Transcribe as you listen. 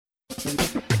You're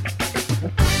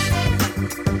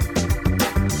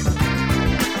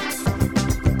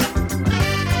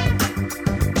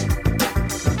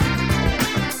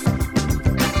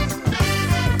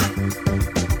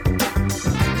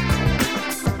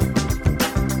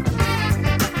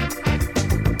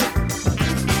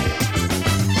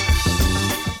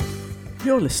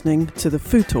listening to the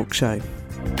FoodTalk show.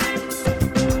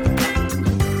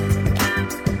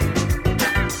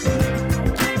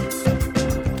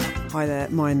 Hi there,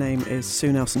 my name is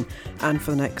Sue Nelson, and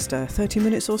for the next 30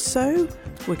 minutes or so,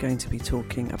 we're going to be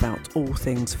talking about all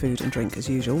things food and drink as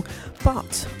usual,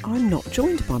 but I'm not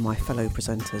joined by my fellow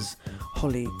presenters,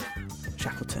 Holly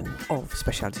Shackleton of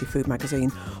Specialty Food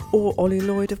Magazine or Ollie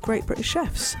Lloyd of Great British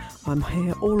Chefs. I'm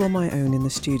here all on my own in the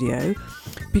studio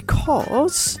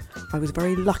because I was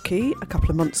very lucky a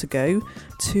couple of months ago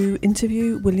to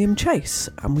interview William Chase,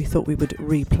 and we thought we would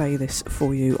replay this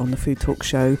for you on the FoodTalk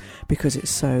show because it's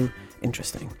so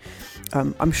interesting.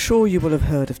 I'm sure you will have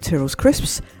heard of Tyrrells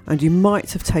crisps, and you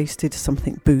might have tasted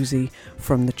something boozy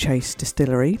from the Chase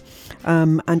Distillery.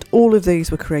 And all of these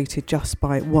were created just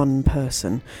by one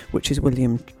person, which is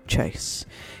William Chase.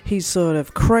 He's sort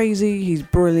of crazy, he's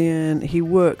brilliant, he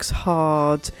works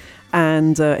hard,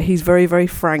 and he's very, very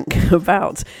frank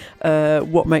about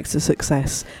what makes a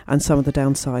success and some of the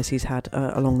downsides he's had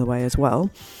along the way as well.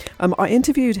 I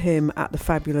interviewed him at the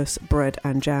fabulous Bread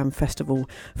and Jam Festival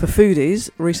for Foodies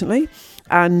recently,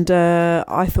 and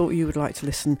I thought you would like to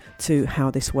listen to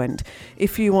how this went.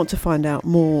 If you want to find out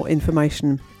more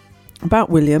information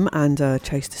about William and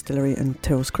Chase Distillery and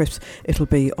Tyrrells Crisps, it'll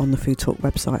be on the FoodTalk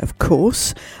website, of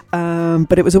course.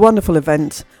 But it was a wonderful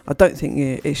event. I don't think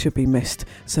it should be missed.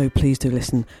 So please do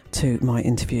listen to my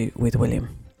interview with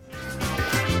William.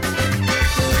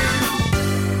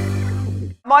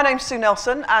 My name's Sue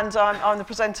Nelson, and I'm the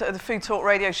presenter of the FoodTalk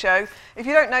radio show. If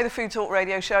you don't know the FoodTalk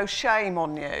radio show, shame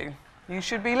on you. You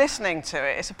should be listening to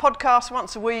it. It's a podcast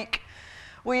once a week.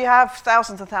 We have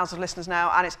thousands and thousands of listeners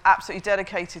now, and it's absolutely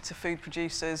dedicated to food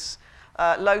producers.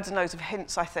 Loads and loads of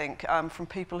hints, I think, from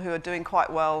people who are doing quite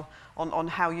well on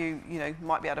how you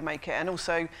might be able to make it, and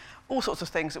also all sorts of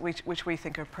things that which we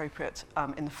think are appropriate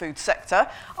in the food sector.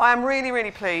 I am really,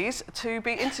 really pleased to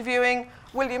be interviewing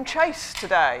William Chase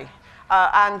today.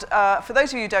 And for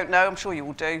those of you who don't know, I'm sure you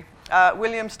all do,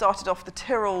 William started off the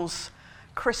Tyrrells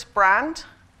crisp brand,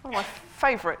 one of my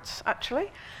favourites,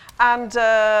 actually, and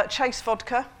Chase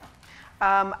vodka,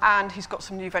 and he's got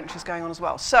some new ventures going on as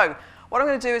well. So what I'm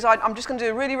going to do is I'm just going to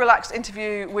do a really relaxed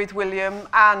interview with William,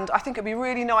 and I think it'd be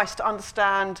really nice to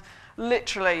understand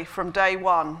literally from day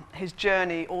one his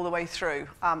journey all the way through,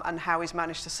 and how he's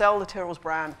managed to sell the Tyrrells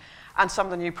brand and some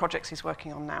of the new projects he's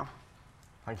working on now.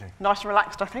 Thank you. Nice and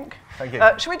relaxed, I think. Thank you.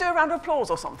 Should we do a round of applause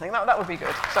or something? That would be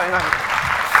good. So,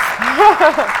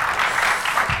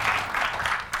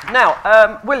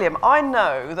 Now, William, I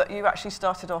know that you actually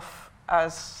started off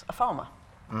as a farmer,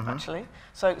 actually.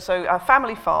 So a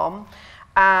family farm,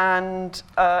 and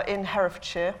in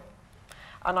Herefordshire,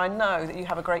 and I know that you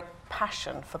have a great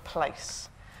passion for place.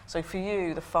 So for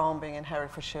you, the farm being in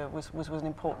Herefordshire was an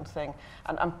important thing,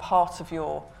 and part of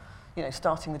your,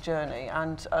 starting the journey,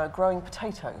 and growing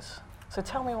potatoes. So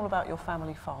tell me all about your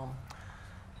family farm.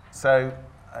 So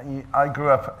I grew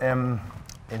up in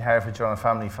Herefordshire on a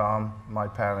family farm. My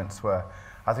parents were,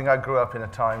 I think I grew up in a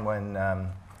time when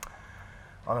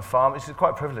on a farm, it's quite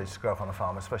a privilege to grow up on a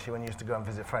farm, especially when you used to go and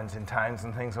visit friends in towns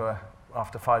and things, where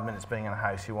after 5 minutes being in a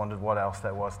house you wondered what else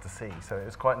there was to see. So it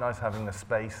was quite nice having the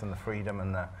space and the freedom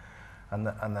and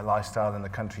the lifestyle in the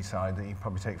countryside that you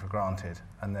probably take for granted.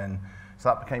 And then, so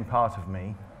that became part of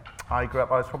me. I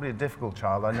was probably a difficult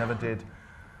child. I never did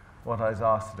what I was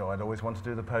asked to do. I'd always wanted to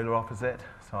do the polar opposite.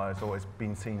 So I was always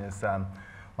been seen as,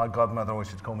 my godmother always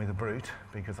used to call me the brute,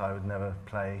 because I would never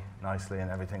play nicely in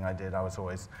everything I did. I was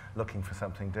always looking for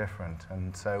something different.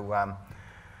 And so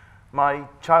my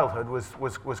childhood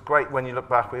was great. When you look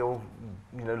back, we all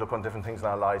look on different things in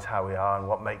our lives, how we are and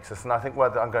what makes us. And I think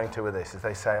what I'm going to with this is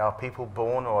they say, are people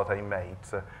born or are they made?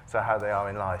 So how they are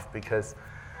in life. Because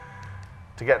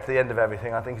to get to the end of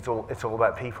everything, I think it's all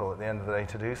about people at the end of the day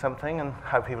to do something, and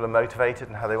how people are motivated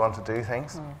and how they want to do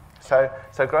things. So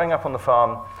growing up on the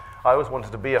farm, I always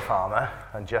wanted to be a farmer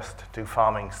and just do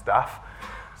farming stuff.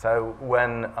 So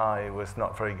when I was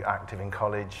not very active in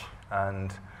college,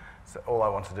 and so all I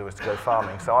wanted to do was to go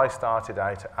farming. So I started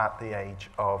out at the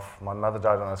age of, my mother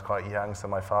died when I was quite young, so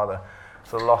my father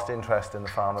sort of lost interest in the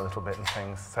farm a little bit and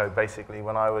things. So basically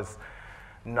when I was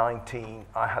 19,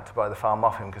 I had to buy the farm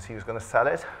off him because he was going to sell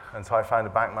it. And so I found a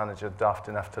bank manager daft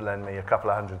enough to lend me a couple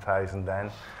of $100,000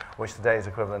 then, which today is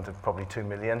equivalent of probably 2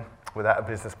 million, without a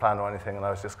business plan or anything, and I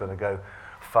was just going to go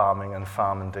farming and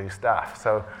farm and do staff.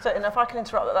 So and if I can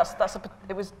interrupt,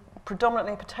 it was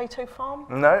predominantly a potato farm?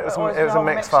 No, it was a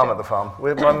mixed farm at the farm.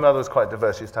 My mother was quite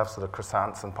diverse. She used to have sort of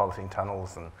croissants and polythene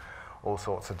tunnels and all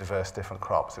sorts of diverse different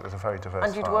crops. It was a very diverse farm.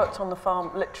 And you'd worked on the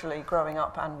farm literally growing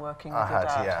up and working with your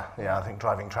dad? Yeah. I think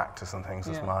driving tractors and things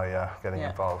was my getting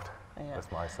involved.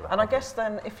 Was my sort of and hobby. I guess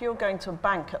then if you're going to a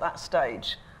bank at that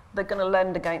stage, they're going to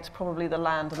lend against probably the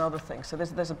land and other things. So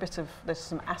there's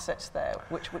some assets there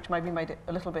which maybe made it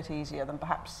a little bit easier than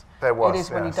perhaps it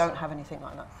is when you don't have anything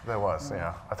like that. There was,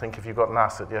 yeah. I think if you've got an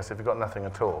asset, yes. If you've got nothing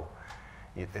at all,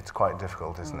 it's quite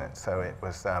difficult, isn't it? So it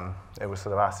was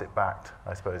sort of asset backed,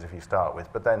 I suppose, if you start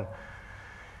with. But then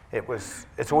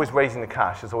it's always raising the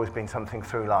cash. There's always been something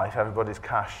through life. Everybody's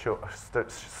cash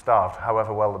starved.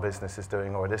 However well the business is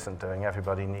doing or it isn't doing,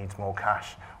 everybody needs more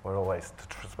cash. We're always,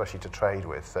 especially to trade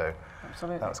with. So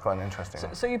absolutely. That was quite interesting.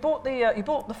 So you bought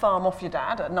the farm off your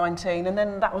dad at 19, and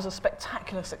then that was a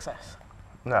spectacular success.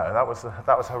 No, that was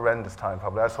a horrendous time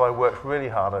probably. So I worked really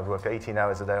hard. I worked 18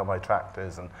 hours a day on my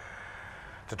tractors and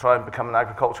to try and become an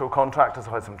agricultural contractor.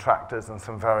 So I had some tractors and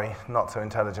some very not so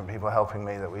intelligent people helping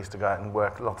me that we used to go out and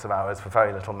work lots of hours for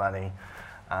very little money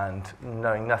and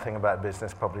knowing nothing about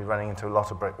business, probably running into a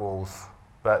lot of brick walls.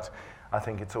 But I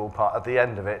think it's all part, at the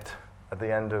end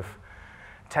of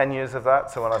 10 years of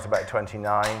that, so when I was about 29,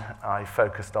 I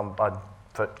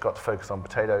got to focus on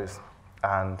potatoes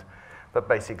but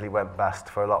basically went bust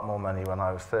for a lot more money when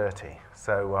I was 30.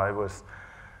 So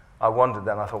I wondered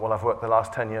then, I thought, well, I've worked the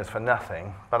last 10 years for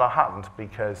nothing, but I hadn't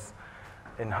because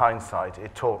in hindsight,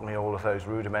 it taught me all of those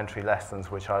rudimentary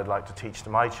lessons which I'd like to teach to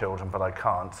my children, but I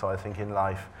can't. So I think in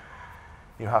life,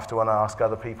 you have to want to ask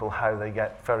other people how they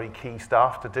get very key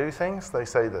staff to do things. They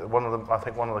say that one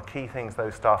of the key things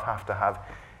those staff have to have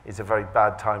is a very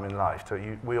bad time in life.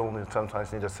 So we all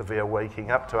sometimes need a severe waking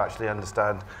up to actually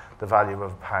understand the value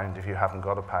of a pound if you haven't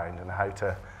got a pound and how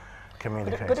to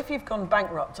communicate. But if you've gone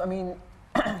bankrupt, I mean,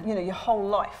 your whole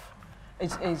life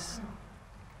is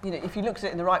if you look at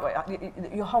it in the right way,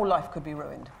 your whole life could be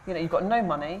ruined. You've got no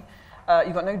money,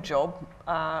 you've got no job,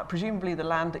 presumably the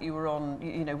land that you were on,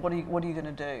 what are you going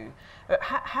to do?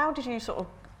 How did you sort of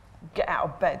get out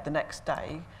of bed the next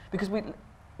day? Because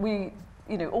we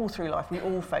all through life, we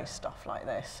all face stuff like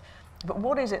this. But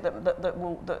what is it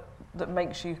that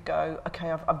makes you go,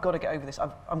 okay, I've got to get over this,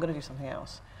 I'm going to do something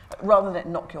else? Rather than it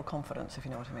knock your confidence, if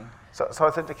you know what I mean. So I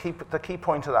think the key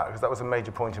point of that, because that was a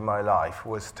major point in my life,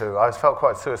 was I felt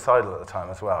quite suicidal at the time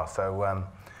as well. So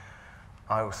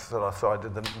I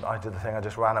did the thing. I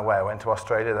just ran away. I went to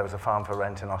Australia. There was a farm for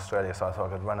rent in Australia, so I thought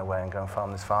I could run away and go and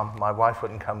farm this farm. My wife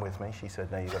wouldn't come with me. She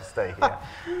said, "No, you've got to stay here."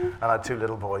 And I had 2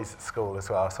 little boys at school as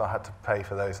well, so I had to pay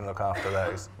for those and look after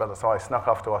those. But so I snuck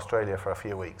off to Australia for a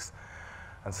few weeks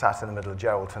and sat in the middle of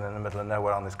Geraldton, in the middle of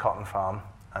nowhere on this cotton farm,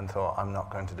 and thought, I'm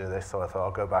not going to do this. So I thought,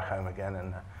 I'll go back home again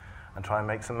and try and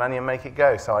make some money and make it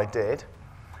go. So I did.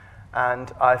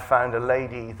 And I found a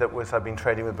lady that I'd been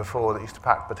trading with before that used to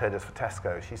pack potatoes for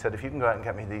Tesco. She said, if you can go out and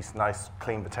get me these nice,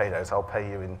 clean potatoes, I'll pay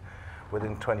you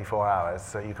within 24 hours.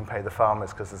 So you can pay the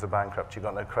farmers because as a bankrupt, you've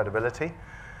got no credibility.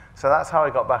 So that's how I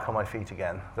got back on my feet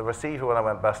again. The receiver, when I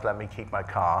went bust, let me keep my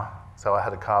car. So I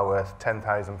had a car worth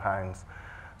 £10,000.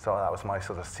 So that was my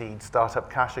sort of seed startup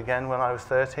cash again when I was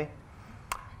 30.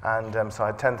 And so I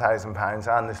had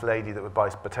 £10,000 and this lady that would buy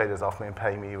potatoes off me and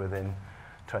pay me within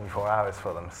 24 hours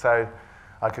for them. So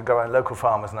I could go around local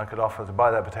farmers and I could offer to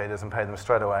buy their potatoes and pay them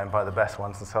straight away and buy the best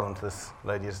ones and sell them to this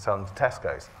lady to sell them to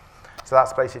Tesco's. So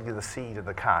that's basically the seed of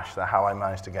the cash, that how I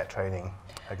managed to get trading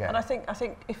again. And I think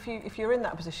if you're in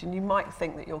that position, you might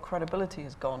think that your credibility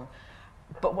has gone.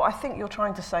 But what I think you're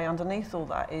trying to say underneath all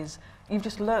that is you've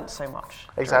just learnt so much.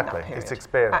 Exactly, during that period, it's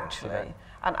experience. Actually.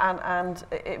 And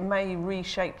it may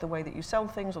reshape the way that you sell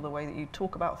things or the way that you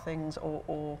talk about things,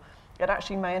 or it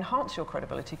actually may enhance your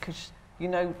credibility because you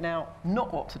know now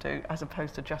not what to do as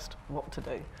opposed to just what to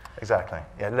do. Exactly.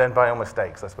 Yeah, learn by your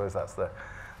mistakes. I suppose that's the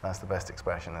best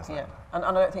expression, isn't it? And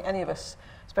I don't think any of us,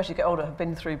 especially get older, have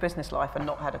been through business life and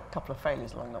not had a couple of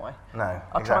failures along the way. No,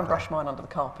 I'll try and brush mine under the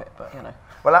carpet, but you know.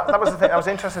 Well, that was the thing. That was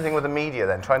the interesting thing with the media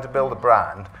then, trying to build a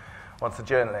brand. Once the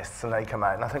journalists and they come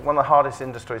out, and I think one of the hardest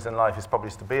industries in life is probably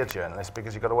to be a journalist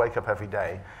because you've got to wake up every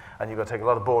day and you've got to take a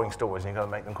lot of boring stories and you've got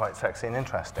to make them quite sexy and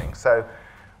interesting. So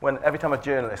every time a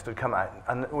journalist would come out,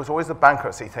 and it was always the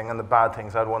bankruptcy thing and the bad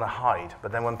things I'd want to hide,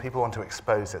 but then when people want to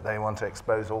expose it, they want to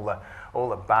expose all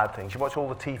the bad things. You watch all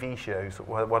the TV shows,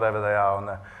 whatever they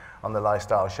are on the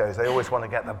lifestyle shows, they always want to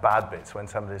get the bad bits when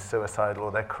somebody's suicidal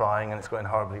or they're crying and it's going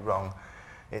horribly wrong.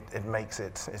 it makes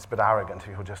it's a bit arrogant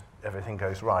if just everything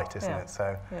goes right, isn't it?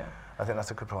 So I think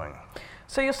that's a good point.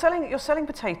 So you're selling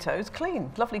potatoes,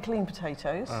 lovely clean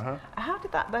potatoes. How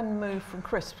did that then move from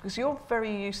crisps? Because you're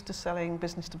very used to selling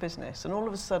business to business, and all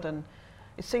of a sudden,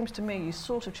 it seems to me you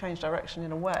sort of changed direction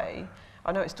in a way.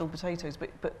 I know it's still potatoes,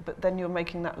 but then you're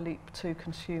making that leap to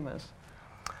consumers.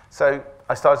 So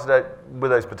I started out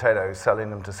with those potatoes, selling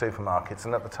them to supermarkets,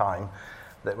 and at the time,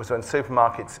 that was when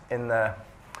supermarkets in there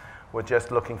were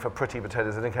just looking for pretty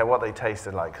potatoes. They didn't care what they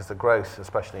tasted like, because the growth,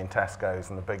 especially in Tesco's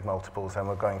and the big multiples, then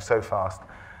were going so fast.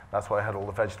 That's why I had all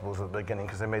the vegetables at the beginning,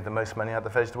 because they made the most money out of the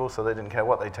vegetables, so they didn't care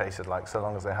what they tasted like, so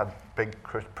long as they had big,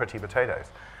 pretty potatoes.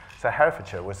 So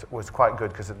Herefordshire was quite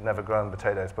good, because it had never grown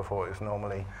potatoes before. It was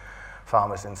normally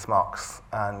farmers in smocks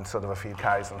and sort of a few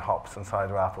cows and hops and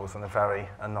cider apples,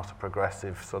 and not a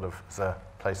progressive sort of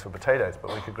place for potatoes,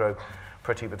 but we could grow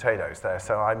pretty potatoes there.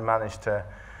 So I managed to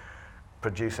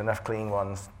produce enough clean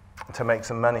ones to make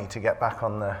some money to get back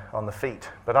on the feet.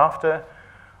 But after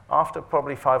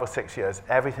probably 5 or 6 years,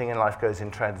 everything in life goes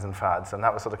in trends and fads, and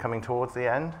that was sort of coming towards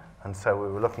the end, and so we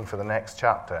were looking for the next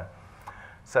chapter.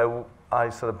 So I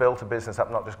sort of built a business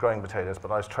up, not just growing potatoes,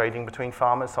 but I was trading between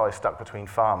farmers, so I stuck between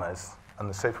farmers and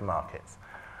the supermarkets.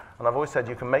 And I've always said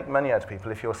you can make money out of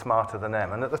people if you're smarter than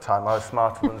them, and at the time I was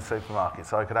smarter than the supermarkets,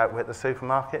 so I could outwit the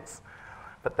supermarkets.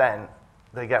 But then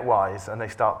they get wise and they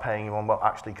start paying you on what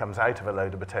actually comes out of a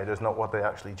load of potatoes, not what they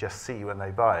actually just see when they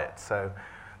buy it. So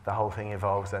the whole thing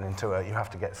evolves then into you have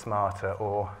to get smarter,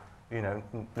 or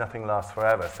nothing lasts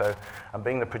forever. So, and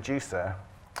being the producer,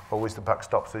 always the buck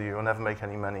stops with you. You'll never make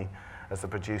any money as the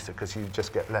producer, because you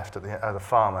just get left at the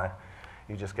farmer.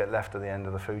 You just get left at the end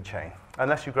of the food chain,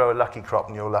 unless you grow a lucky crop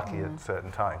and you're lucky at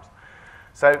certain times.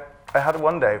 So I had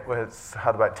one day where it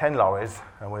had about 10 lorries,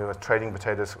 and we were trading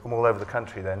potatoes from all over the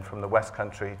country then, from the West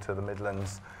Country to the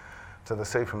Midlands to the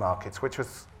supermarkets, which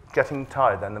was getting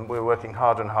tired then, and we were working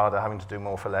harder and harder, having to do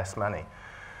more for less money.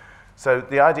 So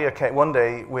the idea came, one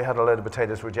day we had a load of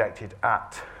potatoes rejected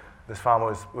this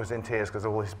farmer was in tears because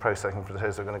all his processing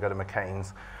potatoes were going to go to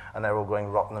McCain's, and they were all going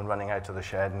rotten and running out of the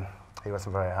shed, and he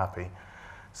wasn't very happy.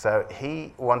 So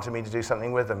he wanted me to do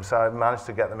something with them, so I managed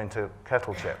to get them into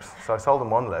kettle chips. So I sold them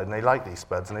one load, and they liked these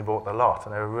spuds, and they bought the lot,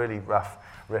 and they were really rough,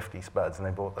 rifty spuds, and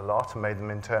they bought the lot and made them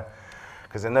into,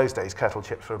 because in those days, kettle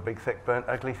chips were a big, thick, burnt,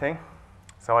 ugly thing.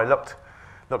 So I looked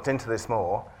into this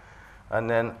more, and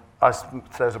then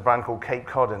there's a brand called Cape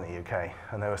Cod in the UK,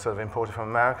 and they were sort of imported from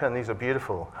America, and these are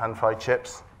beautiful hand-fried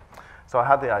chips. So I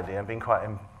had the idea, and being quite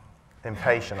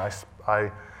impatient,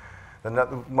 the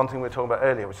one thing we were talking about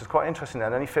earlier, which is quite interesting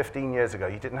then, only 15 years ago,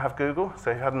 you didn't have Google,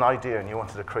 so if you had an idea and you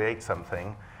wanted to create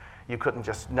something, you couldn't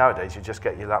just, nowadays, you just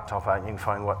get your laptop out and you can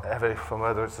find whatever, from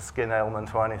whether it's a skin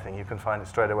ailment or anything, you can find it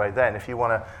straight away then. If you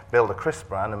want to build a crisp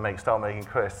brand and start making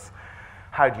crisps,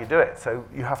 how do you do it? So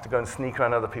you have to go and sneak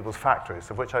around other people's factories,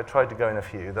 of which I tried to go in a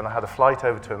few. Then I had a flight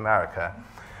over to America,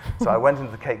 so I went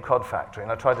into the Cape Cod factory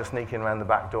and I tried to sneak in around the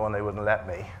back door and they wouldn't let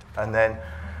me. And then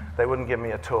they wouldn't give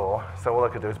me a tour, so all I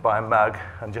could do was buy a mug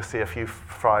and just see a few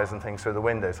fryers and things through the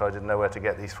window, so I didn't know where to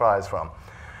get these fryers from.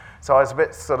 So I was a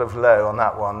bit sort of low on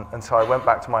that one, and so I went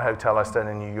back to my hotel I stayed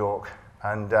in New York,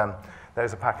 and there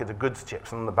was a packet of goods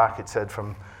chips, and on the back it said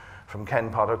from Ken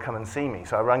Potter, come and see me.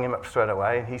 So I rang him up straight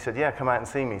away, and he said, yeah, come out and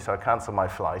see me. So I cancelled my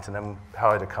flight and then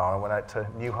hired a car and went out to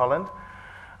New Holland,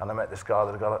 and I met this guy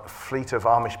that had got a fleet of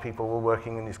Amish people all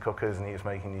working in these cookers, and he was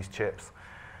making these chips.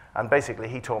 And basically,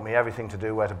 he taught me everything to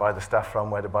do, where to buy the stuff from,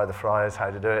 where to buy the fryers, how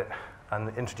to do it,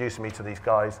 and introduced me to these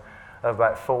guys,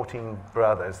 about 14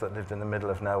 brothers that lived in the middle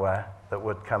of nowhere that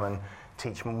would come and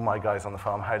teach my guys on the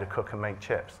farm how to cook and make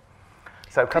chips.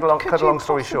 So cut a long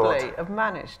story short. Could you have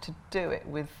managed to do it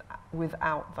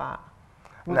without that?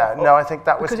 No, I think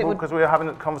that was because we were having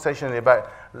a conversation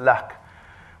about luck,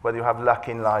 whether you have luck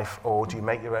in life or do you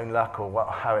make your own luck, or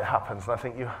how it happens. And I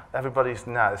think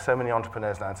there's so many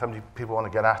entrepreneurs now, and so many people want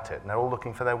to get at it, and they're all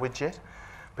looking for their widget,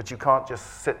 but you can't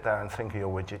just sit there and think of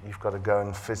your widget. You've got to go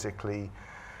and physically,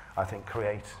 I think,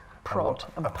 create a prod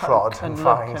and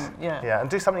find, and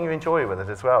do something you enjoy with it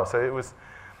as well. So it was,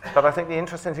 but I think the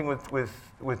interesting thing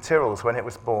with Tyrrells, when it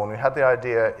was born, we had the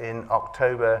idea in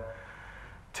October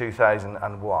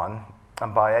 2001,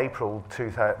 and by April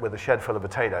 2000, with a shed full of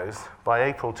potatoes, by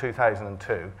April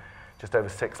 2002, just over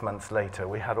 6 months later,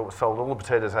 we had sold all the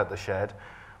potatoes out the shed.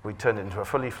 We turned it into a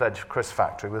fully fledged crisp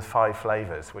factory with 5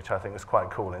 flavours, which I think was quite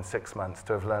cool in 6 months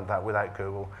to have learned that without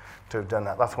Google, to have done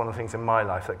that. That's one of the things in my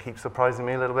life that keeps surprising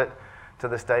me a little bit to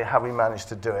this day, how we managed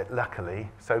to do it, luckily,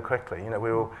 so quickly. You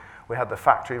know, We had the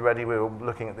factory ready. We were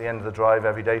looking at the end of the drive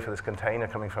every day for this container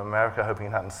coming from America, hoping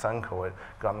it hadn't sunk or it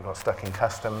got stuck in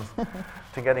customs,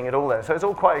 to getting it all there. So it's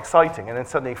all quite exciting. And then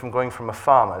suddenly from going from a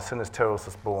farmer, as soon as Tyrrells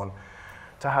was born,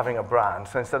 to having a brand.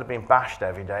 So instead of being bashed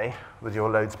every day with your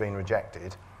loads being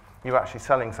rejected, you're actually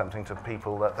selling something to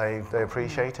people that they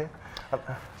appreciate it.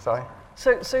 Sorry?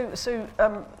 So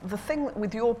the thing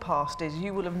with your past is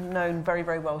you will have known very,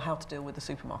 very well how to deal with the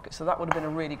supermarket. So that would have been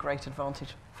a really great advantage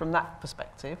from that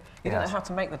perspective. You didn't know how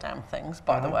to make the damn things,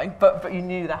 by the way, but you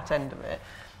knew that end of it.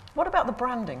 What about the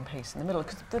branding piece in the middle?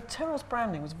 Because the Tyrrells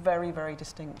branding was very, very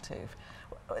distinctive.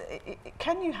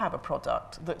 Can you have a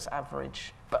product that's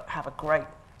average but have a great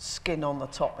skin on the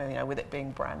top, with it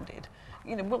being branded?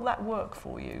 Will that work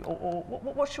for you? Or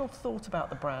what's your thought about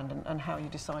the brand and how you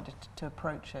decided to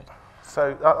approach it?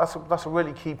 So that's a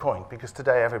really key point, because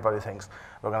today everybody thinks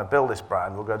we're going to build this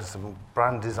brand, we'll go to some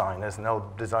brand designers and they'll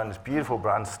design this beautiful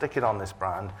brand, stick it on this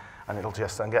brand, and it'll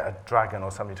just get a dragon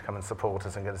or somebody to come and support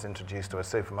us and get us introduced to a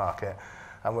supermarket,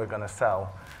 and we're going to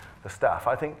sell the stuff.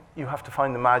 I think you have to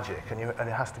find the magic, and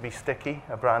it has to be sticky.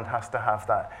 A brand has to have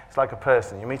that. It's like a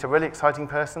person. You meet a really exciting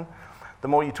person, the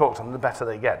more you talk to them, the better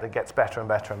they get. It gets better and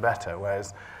better and better,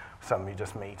 whereas some you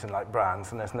just meet and like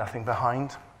brands and there's nothing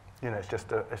behind. It's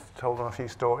just it's told on a few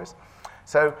stories.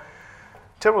 So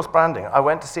Tyrrells branding, I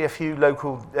went to see a few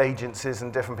local agencies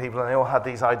and different people, and they all had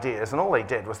these ideas, and all they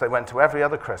did was they went to every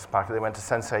other crisp packet. They went to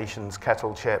Sensations,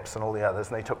 Kettle Chips, and all the others,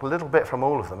 and they took a little bit from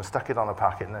all of them and stuck it on a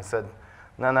packet, and they said,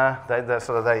 no, they're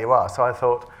sort of, there you are. So I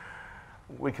thought,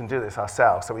 we can do this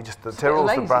ourselves. So the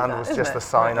Tyrrells, the brand, was just the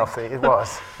sign off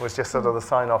the, was just sort of the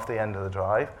sign off the end of the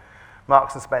drive.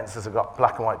 Marks and Spencer's have got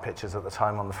black and white pictures at the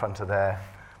time on the front of their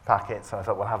packets, so I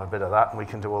thought we'll have a bit of that and we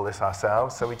can do all this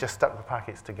ourselves. So we just stuck the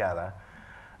packets together,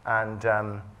 and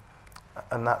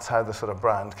that's how the sort of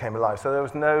brand came alive. So there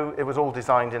was it was all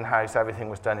designed in-house,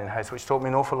 everything was done in-house, which taught me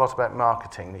an awful lot about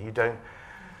marketing, that you don't,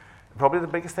 probably the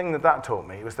biggest thing that taught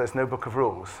me was there's no book of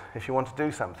rules. If you want to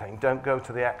do something, don't go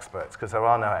to the experts, because there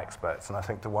are no experts. And I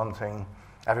think the one thing,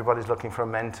 everybody's looking for a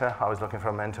mentor. I was looking for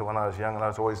a mentor when I was young, and I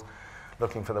was always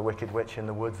looking for the wicked witch in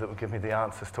the woods that would give me the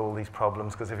answers to all these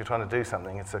problems, because if you're trying to do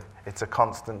something, it's a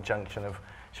constant junction of,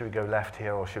 should we go left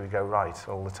here or should we go right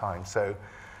all the time? So,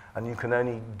 and you can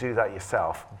only do that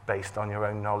yourself based on your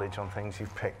own knowledge on things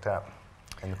you've picked up.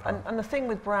 And the thing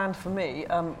with brand for me,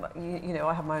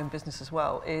 I have my own business as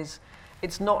well, is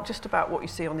it's not just about what you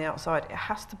see on the outside, it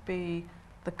has to be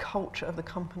the culture of the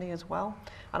company as well.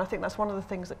 And I think that's one of the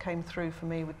things that came through for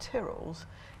me with Tyrrells,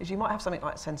 is you might have something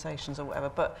like Sensations or whatever,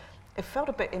 but it felt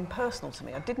a bit impersonal to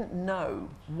me. I didn't know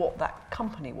what that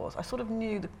company was. I sort of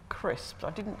knew the crisps,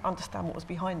 I didn't understand what was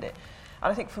behind it. And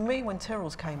I think for me, when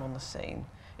Tyrrells came on the scene,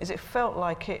 is it felt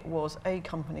like it was a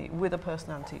company with a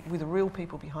personality, with real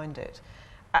people behind it.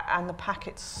 And the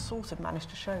packets sort of managed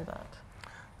to show that.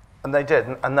 And they did,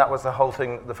 and that was the whole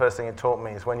thing. The first thing it taught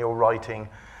me is when you're writing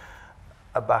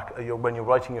when you're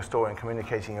writing your story and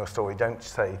communicating your story, don't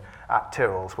say, at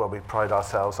Tyrrells, where we pride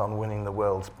ourselves on winning the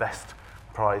world's best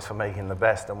prize for making the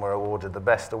best, and we're awarded the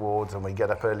best awards, and we get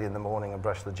up early in the morning and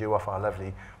brush the dew off our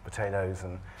lovely potatoes.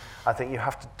 And I think you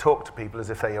have to talk to people as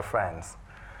if they're your friends.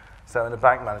 So, and the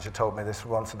bank manager told me this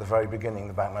once at the very beginning,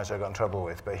 the bank manager I got in trouble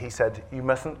with, but he said, you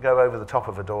mustn't go over the top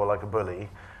of a door like a bully,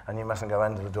 and you mustn't go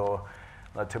under the door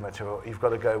like too much. You've got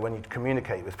to go, when you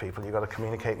communicate with people, you've got to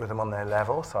communicate with them on their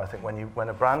level. So I think when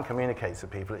a brand communicates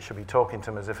with people, it should be talking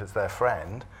to them as if it's their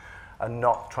friend, and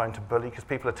not trying to bully, because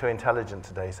people are too intelligent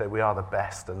today. So we are the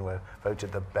best, and we're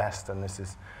voted the best, and this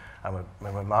is, and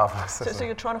we're marvellous. So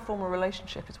you're trying to form a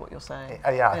relationship, is what you're saying?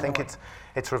 Yeah, I think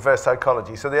it's reverse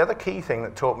psychology. So the other key thing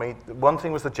that taught me, one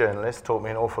thing was the journalist, taught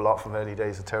me an awful lot from early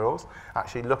days of Tyrrells,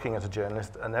 actually looking at a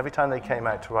journalist, and every time they came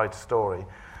out to write a story,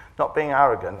 not being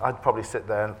arrogant, I'd probably sit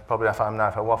there, and probably if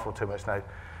I waffle too much now,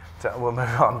 we'll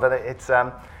move on, but it's,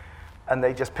 and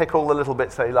they just pick all the little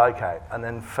bits they like out and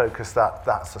then focus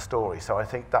that's the story. So I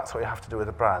think that's what you have to do with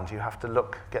a brand. You have to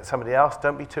get somebody else,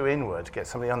 don't be too inward, get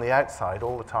somebody on the outside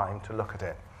all the time to look at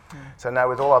it. So now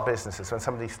with all our businesses, when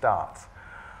somebody starts,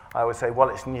 I would say, well,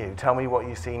 it's new, tell me what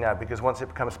you see now, because once it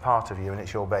becomes part of you and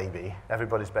it's your baby,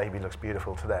 everybody's baby looks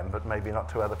beautiful to them, but maybe not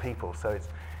to other people. So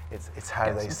it's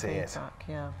how they see it.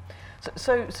 Yeah.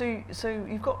 So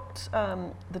you've got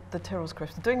the Tyrrells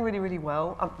crisps. They're doing really, really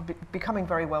well, becoming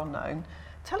very well known.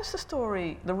 Tell us the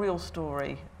story, the real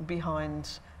story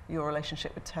behind your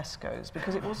relationship with Tesco's,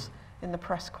 because it was in the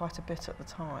press quite a bit at the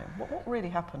time. What really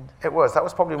happened? That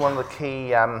was probably one of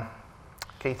the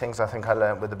key things I think I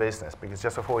learned with the business, because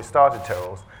just before we started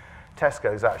Tyrrells,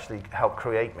 Tesco's actually helped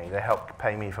create me. They helped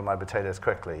pay me for my potatoes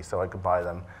quickly so I could buy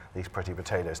them these pretty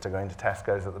potatoes to go into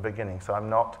Tesco's at the beginning. So I'm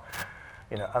not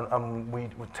You know, and we,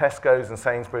 with Tesco's and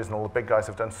Sainsbury's and all the big guys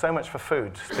have done so much for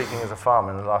food, speaking as a farmer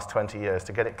in the last 20 years,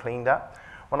 to get it cleaned up.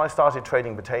 When I started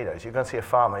trading potatoes, you're going to see a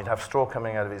farmer, he'd have straw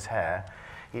coming out of his hair,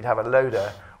 he'd have a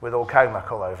loader with all cow muck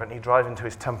all over it, and he'd drive into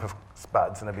his tump of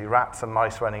spuds, and there'd be rats and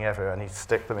mice running everywhere, and he'd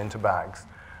stick them into bags.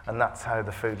 And that's how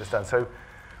the food was done. So,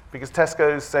 because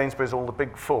Tesco's, Sainsbury's, all the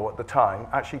big four at the time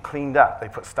actually cleaned up, they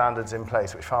put standards in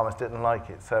place, which farmers didn't like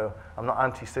it. So I'm not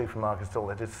anti-supermarkets at all.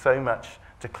 They did so much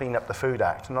to clean up the Food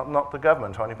Act, not the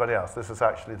government or anybody else. This is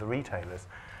actually the retailers.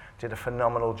 Did a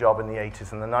phenomenal job in the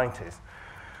 80s and the 90s.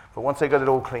 But once they got it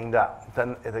all cleaned up,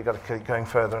 then they got to keep going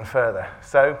further and further.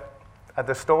 So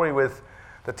the story with,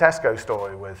 the Tesco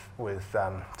story with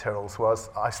Tyrrells was,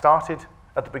 I started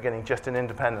at the beginning just in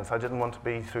independence. I didn't want to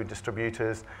be through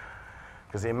distributors,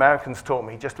 because the Americans taught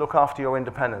me, just look after your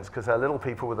independents, because they're little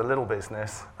people with a little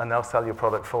business, and they'll sell your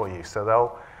product for you. So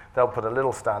they'll put a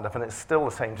little stand up, and it's still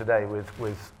the same today with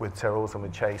Tyrrells and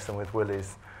with Chase and with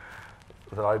Willys,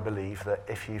 that I believe that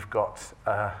if you've got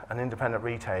an independent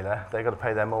retailer, they've got to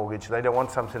pay their mortgage. They don't want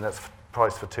something that's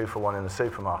priced for 2 for 1 in the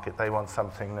supermarket. They want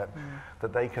something that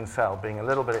they can sell, being a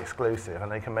little bit exclusive, and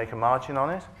they can make a margin on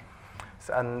it.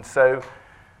 And so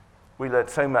we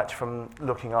learned so much from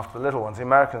looking after the little ones. The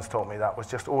Americans taught me that was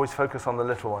just always focus on the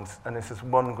little ones. And this is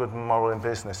one good moral in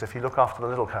business. If you look after the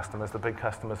little customers, the big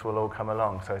customers will all come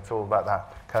along. So it's all about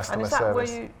that customer service. And is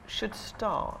that where you should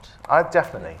start?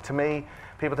 Definitely. To me,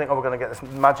 people think, oh, we're going to get this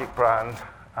magic brand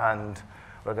and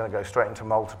we're going to go straight into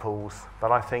multiples.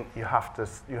 But I think you have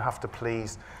to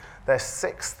please. There's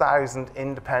 6,000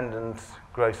 independent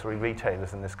grocery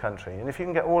retailers in this country. And if you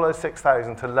can get all those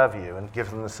 6,000 to love you and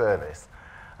give them the service,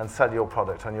 and sell your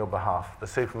product on your behalf, the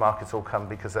supermarkets will come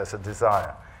because there's a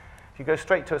desire. If you go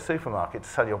straight to a supermarket to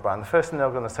sell your brand, the first thing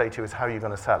they're going to say to you is how are you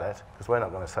going to sell it, because we're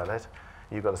not going to sell it.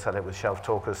 You've got to sell it with shelf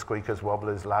talkers, squeakers,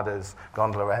 wobblers, ladders,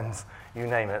 gondola ends, you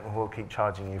name it, and we'll keep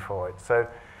charging you for it. So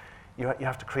you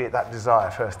have to create that desire,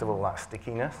 first of all, that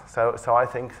stickiness. So I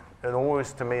think, and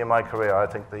always to me in my career, I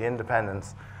think the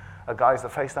independents are guys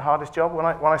that face the hardest job. When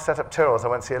I set up Tyrrells, I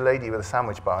went to see a lady with a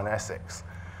sandwich bar in Essex.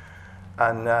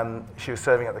 And she was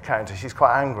serving at the counter. She's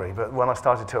quite angry, but when I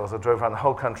started Tyrrells, I drove around the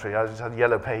whole country. I just had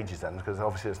yellow pages then, because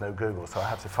obviously there's no Google, so I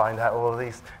had to find out all of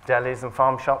these delis and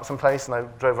farm shops and places, and I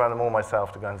drove around them all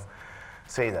myself to go and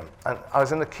see them. And I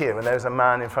was in the queue, and there was a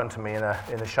man in front of me in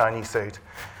a shiny suit,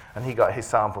 and he got his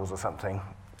samples or something,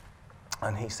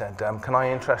 and he said, can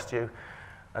I interest you?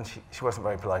 And she wasn't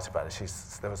very polite about it.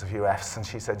 There was a few Fs, and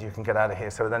she said, you can get out of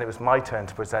here. So then it was my turn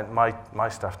to present my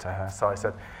stuff to her. So I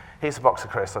said, here's a box of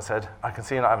crisps. I said, I can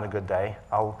see you're not having a good day.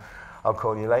 I'll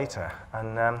call you later.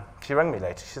 And she rang me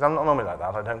later. She said, I'm not normally like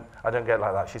that. I don't get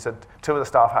like that. She said, 2 of the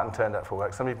staff hadn't turned up for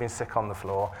work. Somebody had been sick on the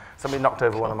floor. Somebody knocked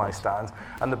over one of my stands.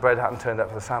 And the bread hadn't turned up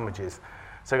for the sandwiches.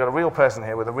 So you got a real person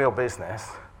here with a real business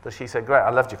that she said, great, I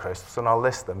loved your crisps, and I'll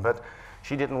list them. But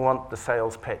she didn't want the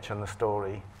sales pitch and the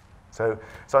story. So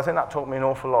I think that taught me an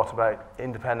awful lot about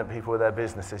independent people with their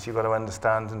businesses. You've got to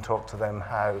understand and talk to them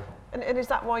how. And is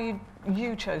that why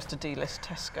you chose to delist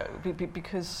Tesco?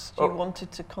 Because you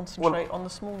wanted to concentrate on the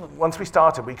smaller? Once we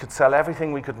started, we could sell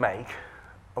everything we could make,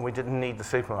 and we didn't need the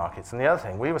supermarkets. And the other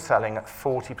thing, we were selling at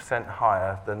 40%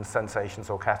 higher than Sensations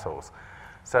or Kettles.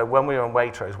 So when we were on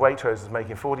Waitrose was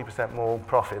making 40% more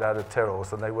profit out of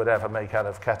Tyrrells than they would ever make out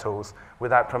of Kettles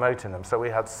without promoting them. So we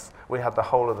had the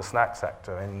whole of the snack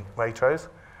sector in Waitrose,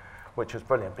 which was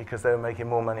brilliant because they were making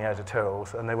more money out of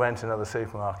Tyrrells and they went in other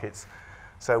supermarkets.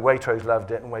 So Waitrose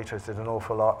loved it and Waitrose did an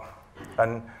awful lot.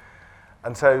 And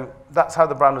so that's how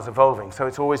the brand was evolving. So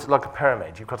it's always like a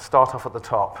pyramid. You've got to start off at the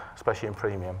top, especially in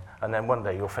premium, and then one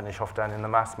day you'll finish off down in the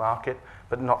mass market,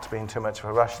 but not to be in too much of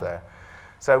a rush there.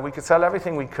 So we could sell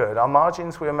everything we could. Our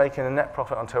margins, we were making a net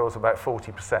profit on Tyrrells about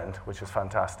 40%, which was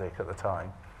fantastic at the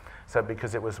time. So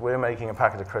because we were making a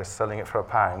packet of crisps, selling it for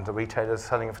 £1, the retailers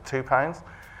selling it for £2.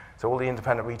 So all the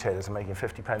independent retailers are making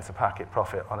 50 pence a packet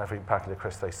profit on every packet of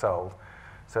crisps they sold.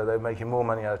 So they were making more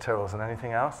money out of Tyrrells than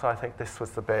anything else. So I think this was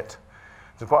the bit.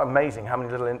 It was quite amazing how many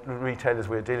little retailers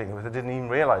we were dealing with. They didn't even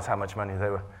realise how much money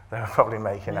they were probably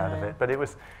making out of it. But it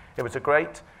was a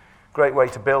great way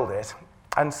to build it.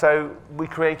 And so we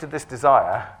created this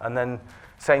desire, and then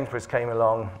Sainsbury's came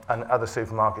along, and other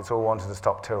supermarkets all wanted to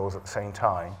stop Tyrrells at the same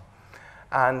time.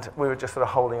 And we were just sort of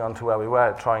holding on to where we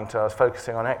were,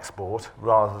 focusing on export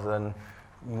rather than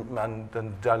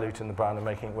diluting the brand and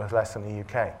making it worth less in the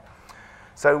UK.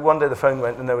 So one day the phone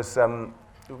went, and there was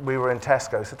we were in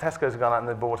Tesco. So Tesco's had gone out and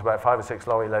they bought about 5 or 6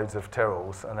 lorry loads of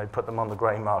Tyrrells, and they put them on the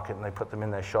grey market, and they put them in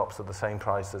their shops at the same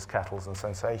price as Kettles and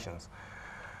Sensations.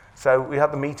 So we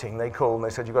had the meeting, they called and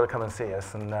they said, you've got to come and see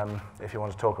us and if you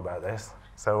want to talk about this.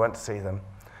 So I went to see them.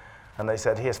 And they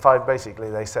said, here's 5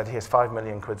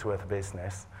 million quid's worth of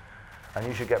business, and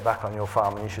you should get back on your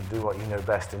farm and you should do what you know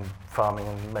best in farming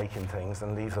and making things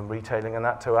and leave them retailing and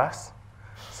that to us.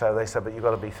 So they said, but you've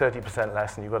got to be 30%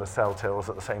 less and you've got to sell Tyrrells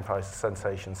at the same price as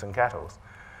Sensations and Kettles.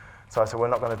 So I said, we're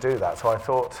not going to do that. So I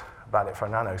thought about it for a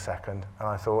nanosecond, and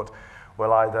I thought,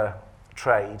 we'll either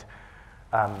trade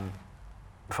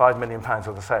 £5 million worth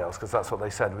of sales, because that's what they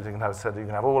said. You can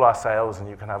have all our sales and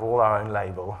you can have all our own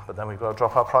label, but then we've got to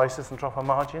drop our prices and drop our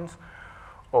margins,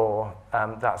 or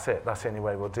that's it. That's the only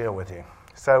way we'll deal with you.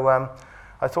 So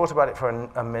I thought about it for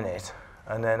a minute,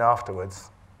 and then afterwards,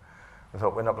 I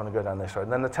thought, we're not going to go down this road.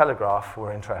 And then the Telegraph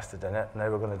were interested in it, and they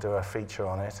were going to do a feature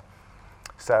on it.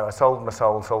 So I sold my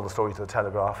soul, sold the story to the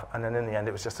Telegraph, and then in the end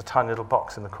it was just a tiny little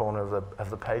box in the corner of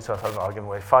the page. So I thought, I'll give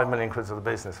away 5 million quid of the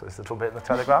business for this little bit in the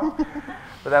Telegraph.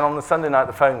 But then on the Sunday night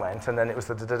the phone went, and then it was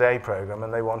the Today programme,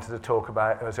 and they wanted to talk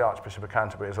about, it was the Archbishop of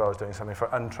Canterbury as well, was doing something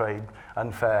for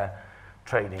unfair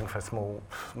trading for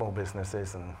small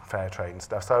businesses and fair trade and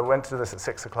stuff. So I went to this at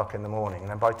 6 o'clock in the morning,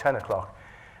 and then by 10 o'clock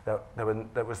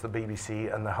there was the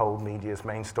BBC and the whole media's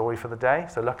main story for the day.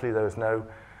 So luckily there was no,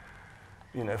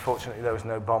 fortunately there was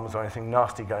no bombs or anything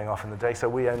nasty going off in the day, so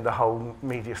we owned the whole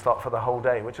media slot for the whole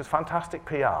day, which was fantastic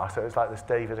PR. So it was like this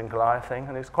David and Goliath thing,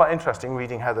 and it was quite interesting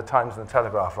reading how the Times and the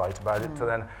Telegraph write about it, to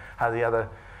then how the other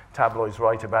tabloids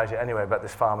write about it anyway, about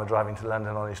this farmer driving to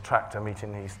London on his tractor,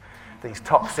 meeting these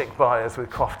toxic buyers with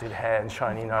crofted hair and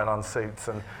shiny nylon suits,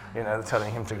 and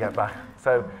telling him to get back.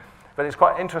 So, but it's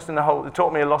quite interesting, it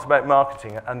taught me a lot about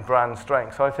marketing and brand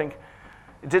strength. So I think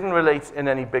it didn't relate in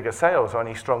any bigger sales or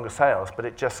any stronger sales, but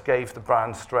it just gave the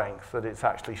brand strength that it's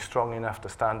actually strong enough to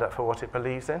stand up for what it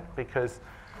believes in, because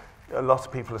a lot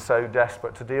of people are so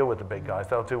desperate to deal with the big guys,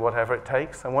 they'll do whatever it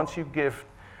takes. And once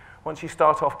you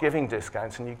start off giving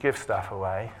discounts and you give stuff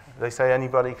away, they say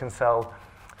anybody can sell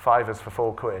fivers for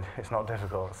 4 quid. It's not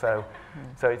difficult. So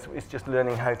it's just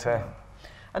learning how to.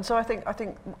 And so I think that,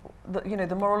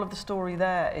 the moral of the story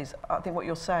there is, I think what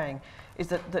you're saying is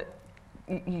that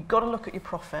you've got to look at your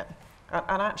profit,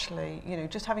 and actually,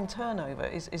 just having turnover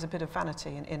is a bit of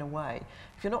vanity in a way.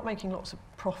 If you're not making lots of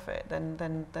profit, then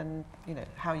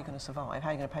how are you going to survive? How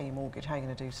are you going to pay your mortgage? How are you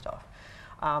going to do stuff?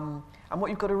 And what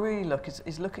you've got to really look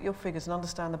is look at your figures and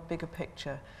understand the bigger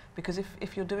picture. Because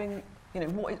if you're doing,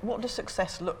 what does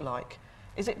success look like?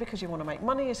 Is it because you want to make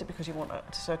money? Is it because you want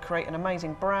to create an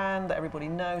amazing brand that everybody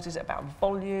knows? Is it about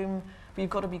volume? But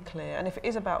you've got to be clear. And if it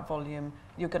is about volume,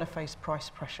 you're going to face price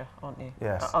pressure, aren't you?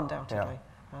 Yes. Undoubtedly.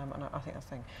 Yeah. And I think that's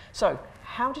the thing. So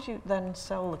how did you then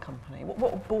sell the company?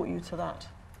 What brought you to that?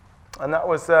 And that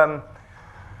was a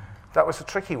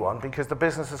tricky one, because the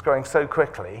business is growing so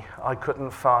quickly. I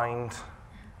couldn't find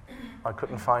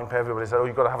everybody said,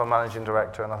 you've got to have a managing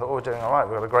director. And I thought, we're doing all right.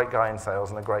 We've got a great guy in sales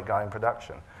and a great guy in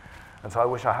production. And so I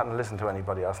wish I hadn't listened to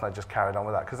anybody else, and I just carried on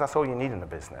with that, because that's all you need in a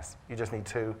business. You just need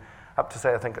up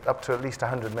to at least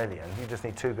 100 million, you just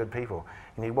need 2 good people.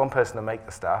 You need one person to make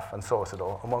the stuff and source it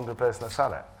all, and one good person to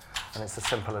sell it. And it's as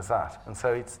simple as that. And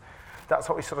so that's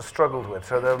what we sort of struggled with.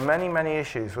 So there were many, many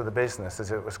issues with the business as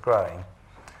it was growing,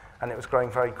 and it was growing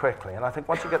very quickly. And I think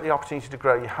once you get the opportunity to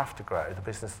grow, you have to grow.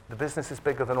 The business is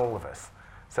bigger than all of us.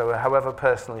 So however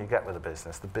personal you get with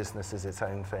the business is its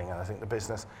own thing. And I think the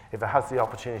business, if it has the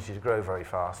opportunity to grow very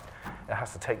fast, it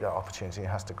has to take that opportunity, it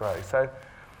has to grow. So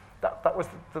that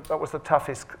was the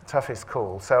toughest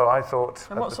call. So I thought,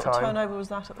 and what sort of turnover was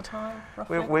that at the time,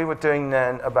 roughly? We were doing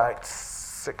then about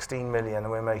 16 million, and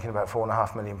we were making about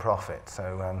 4.5 million profit.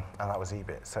 So and that was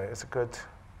EBIT. So it was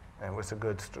a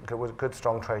good,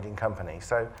 strong trading company.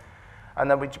 So. And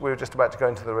then we were just about to go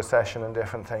into the recession and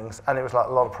different things, and it was like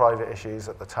a lot of private issues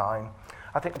at the time.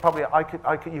 I think probably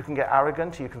you can get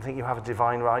arrogant. You can think you have a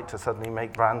divine right to suddenly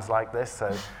make brands like this.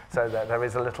 So there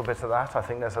is a little bit of that. I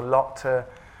think there's a lot to,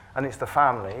 and it's the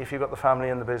family. If you've got the family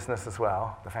in the business as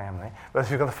well, but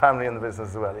if you've got the family in the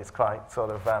business as well, it's quite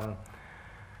sort of,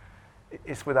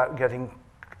 it's without getting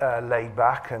laid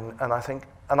back, and I think.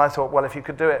 And I thought, well, if you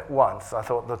could do it once, I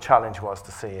thought the challenge was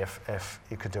to see if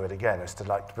you could do it again. It was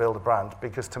to build a brand,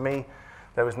 because to me,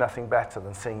 there was nothing better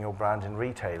than seeing your brand in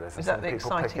retailers and seeing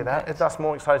people pick it up. That's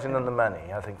more exciting than the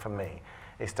money, I think, for me,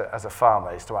 as a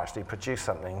farmer, is to actually produce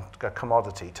something, a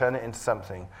commodity, turn it into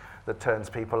something that turns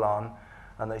people on,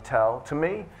 and they tell. To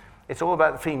me, it's all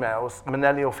about the females,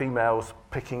 millennial females,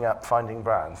 finding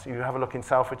brands. You have a look in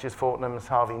Selfridges, Fortnum's,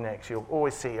 Harvey Nicks, you'll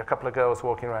always see a couple of girls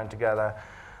walking around together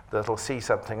that'll see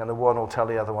something, and the one will tell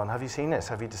the other one, have you seen this?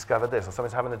 Have you discovered this? Or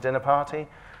someone's having a dinner party,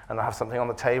 and they'll have something on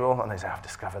the table, and they say, I've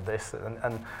discovered this.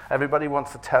 And everybody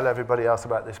wants to tell everybody else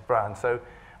about this brand. So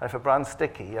if a brand's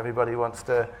sticky, everybody wants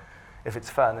to, if it's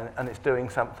fun, and it's doing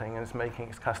something, and it's making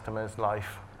its customers'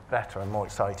 life better and more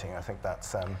exciting. I think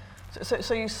that's...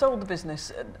 So you sold the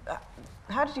business.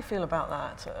 How did you feel about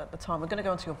that at the time? We're going to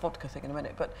go into your vodka thing in a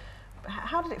minute, but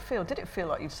how did it feel? Did it feel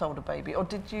like you'd sold a baby? Or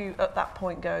did you at that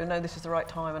point go, no, this is the right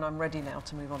time and I'm ready now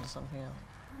to move on to something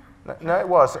else? No, it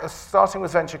was. Starting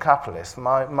with venture capitalists,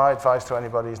 my advice to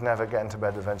anybody is never get into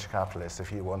bed with venture capitalists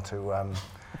if you want to,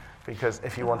 because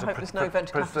if you want to preserve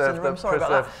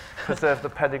the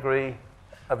pedigree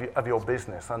of your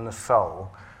business and the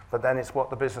soul, but then it's what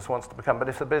the business wants to become. But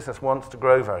if the business wants to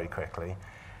grow very quickly,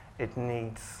 it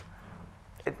needs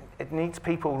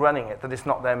people running it that it's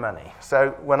not their money.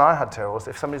 So when I had Tyrrells,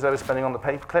 if somebody's overspending on the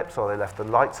paper clips or they left the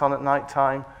lights on at night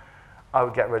time, I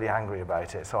would get really angry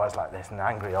about it. So I was like this, an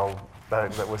angry old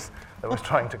bird that was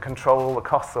trying to control all the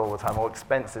costs all the time, or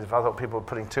expenses. If I thought people were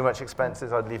putting too much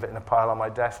expenses, I'd leave it in a pile on my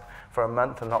desk for a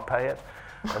month and not pay it.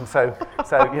 And so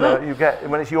you know, you get,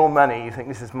 when it's your money, you think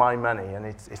this is my money, and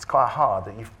it's quite hard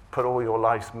that you've put all your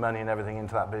life's money and everything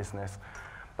into that business.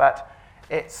 But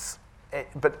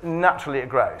but naturally it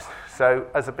grows. So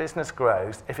as a business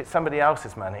grows, if it's somebody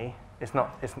else's money, it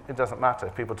doesn't matter.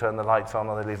 If people turn the lights on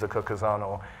or they leave the cookers on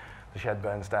or the shed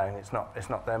burns down, it's not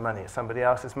their money, it's somebody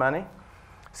else's money.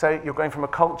 So you're going from a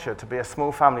culture to be a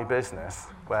small family business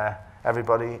where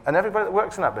everybody that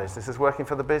works in that business is working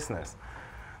for the business.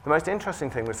 The most interesting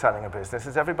thing with selling a business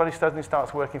is everybody suddenly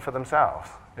starts working for themselves,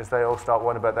 as they all start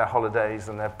worrying about their holidays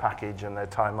and their package and their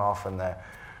time off and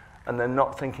they're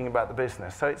not thinking about the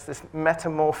business. So it's this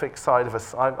metamorphic side of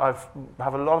us. I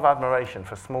have a lot of admiration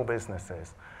for small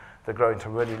businesses that grow into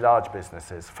really large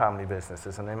businesses, family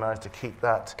businesses, and they manage to keep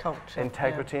that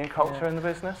integrity and culture in the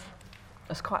business.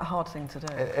 It's quite a hard thing to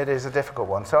do. It is a difficult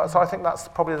one. So I think that's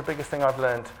probably the biggest thing I've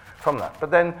learned from that.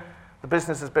 But then the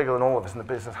business is bigger than all of us, and the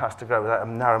business has to grow without a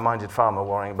narrow-minded farmer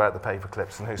worrying about the paper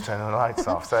clips and who's turning the lights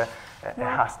off. So it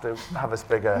has to have this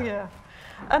bigger... Yeah.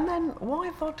 And then why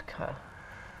vodka?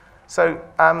 So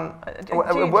it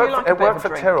worked for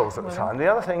Tyrrells at the time. The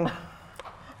other thing...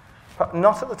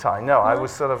 Not at the time, no. I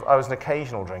was an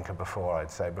occasional drinker before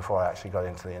I actually got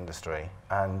into the industry,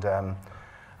 and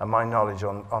my knowledge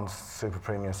on super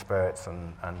premium spirits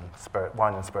and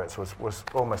wine and spirits was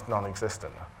almost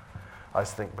non-existent. I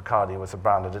used to think Bacardi was a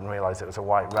brand. I didn't realise it was a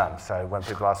white rum. So when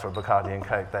people asked for a Bacardi and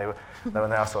Coke, when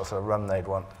they asked what sort of rum they'd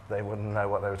want, they wouldn't know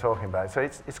what they were talking about. So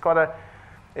it's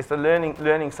the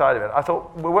learning side of it. I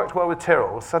thought we worked well with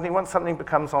Tyrrells. Suddenly, once something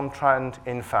becomes on trend,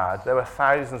 in fad, there were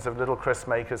thousands of little crisp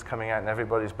makers coming out, and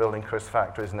everybody's building crisp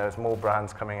factories, and there was more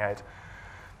brands coming out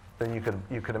than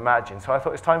you could imagine. So I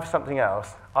thought it's time for something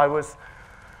else. I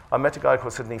met a guy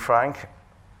called Sidney Frank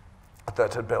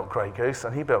that had built Grey Goose,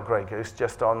 and he built Grey Goose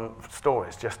just on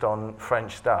stories, just on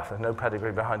French stuff. There's no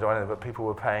pedigree behind it or anything, but people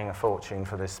were paying a fortune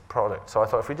for this product. So I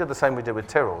thought if we did the same we did with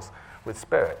Tyrrells, with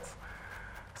spirits.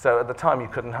 So at the time you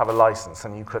couldn't have a license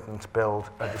and you couldn't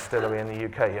build a distillery in the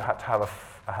UK. You had to have a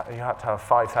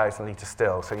 5,000 litre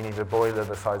still, so you needed a boiler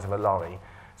the size of a lorry.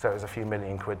 So it was a few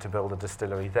million quid to build a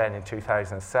distillery then in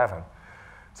 2007.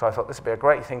 So I thought this would be a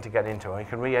great thing to get into, and we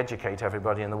can re-educate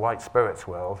everybody in the white spirits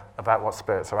world about what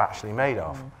spirits are actually made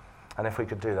of. And if we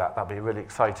could do that, that'd be really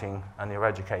exciting and you're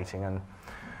educating.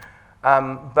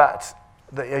 But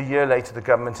a year later, the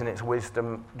government, in its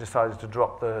wisdom, decided to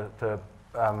drop the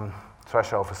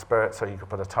threshold for spirits, so you could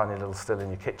put a tiny little still in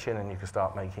your kitchen and you could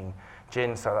start making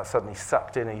gin. So that suddenly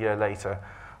sucked in a year later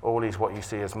all these what you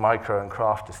see as micro and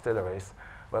craft distilleries,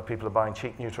 where people are buying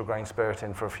cheap neutral grain spirit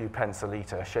in for a few pence a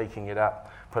litre, shaking it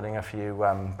up, putting a few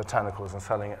botanicals and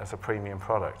selling it as a premium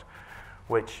product,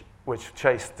 which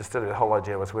Chase Distillery, the whole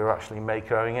idea was we were actually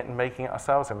growing it and making it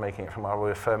ourselves, and making it from we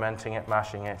were fermenting it,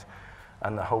 mashing it,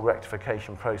 and the whole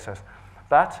rectification process.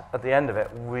 But at the end of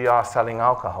it, we are selling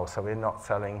alcohol, so we're not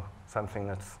selling something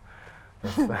that's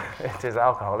it is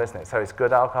alcohol, isn't it? So it's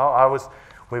good alcohol.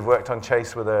 We've worked on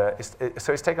Chase with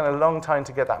so it's taken a long time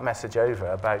to get that message over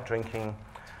about drinking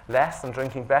less and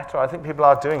drinking better. I think people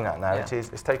are doing that now. Yeah.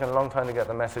 It's taken a long time to get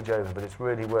the message over, but it's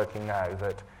really working now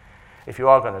that if you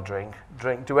are going to drink,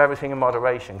 do everything in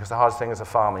moderation, because the hardest thing as a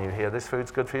farmer, you hear this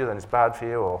food's good for you, then it's bad for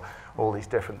you, or all these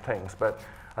different things. But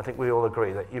I think we all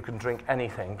agree that you can drink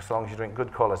anything as long as you drink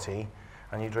good quality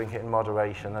and you drink it in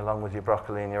moderation, along with your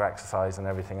broccoli and your exercise, and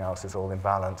everything else is all in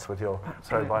balance with your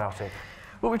probiotic.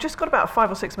 Well, we've just got about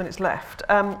 5 or 6 minutes left.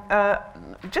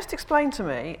 Just explain to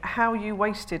me how you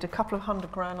wasted a couple of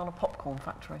 £100,000 on a popcorn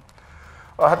factory.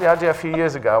 Well, I had the idea a few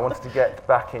years ago. I wanted to get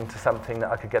back into something that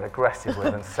I could get aggressive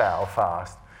with and sell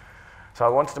fast. So I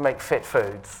wanted to make fit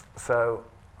foods. So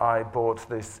I bought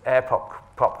this air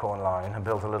popcorn line and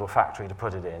built a little factory to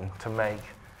put it in to make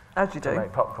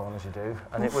make popcorn, as you do.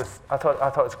 And it was I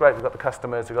thought it's great. We've got the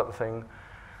customers, we've got the thing.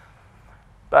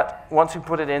 But once you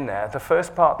put it in there, the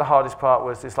first part, the hardest part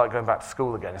was it's like going back to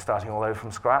school again and starting all over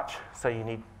from scratch. So you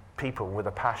need people with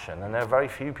a passion. And there are very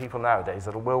few people nowadays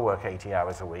that will work 80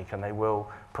 hours a week and they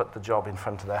will put the job in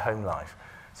front of their home life.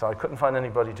 So I couldn't find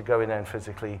anybody to go in there and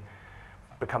physically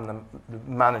become the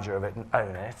manager of it and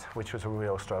own it, which was a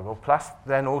real struggle. Plus,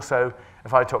 then also,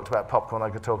 if I talked about popcorn, I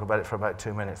could talk about it for about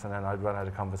 2 minutes and then I'd run out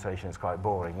of conversation. It's quite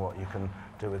boring what you can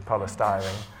do with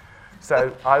polystyrene.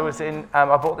 So I was in,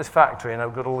 I bought this factory and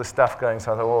I've got all this stuff going,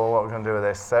 so I thought, well, what are we going to do with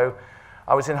this? So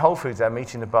I was in Whole Foods there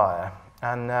meeting the buyer,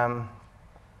 and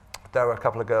there were a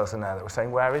couple of girls in there that were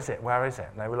saying, where is it, where is it?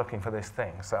 And they were looking for this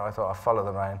thing. So I thought I'd follow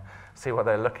them around, see what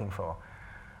they're looking for.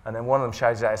 And then one of them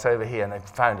shouted out, it's over here, and they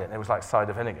found it, and it was like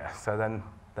cider vinegar. So then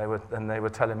they were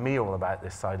telling me all about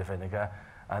this cider vinegar,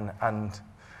 and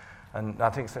I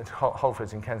think Whole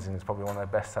Foods in Kensington is probably one of their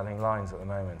best-selling lines at the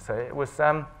moment. So it was,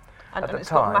 and it's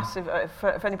got massive,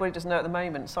 if anybody doesn't know at the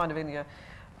moment, cider vinegar,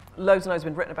 loads and loads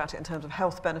have been written about it in terms of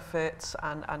health benefits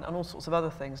and all sorts of other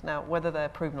things. Now, whether they're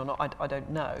proven or not, I don't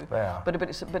know. They are. But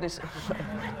it's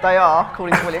they are,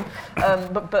 according to William.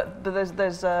 But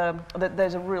there's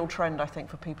a real trend, I think,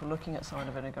 for people looking at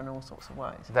cider vinegar in all sorts of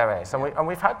ways. There is. And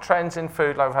we've had trends in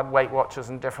food, like we've had Weight Watchers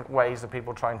and different ways of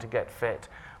people trying to get fit.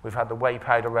 We've had the whey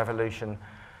powder revolution,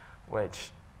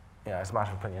 which, yeah, it's a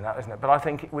matter of opinion, that, isn't it? But I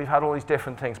think we've had all these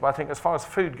different things. But I think as far as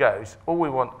food goes, all we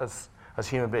want as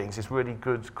human beings is really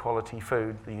good quality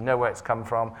food that you know where it's come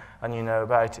from and you know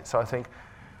about it. So I think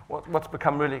what's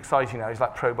become really exciting now is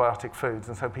like probiotic foods,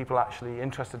 and so people are actually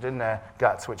interested in their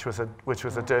guts, which was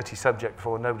a dirty subject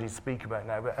before, nobody to speak about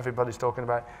now, but everybody's talking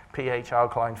about pH,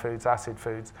 alkaline foods, acid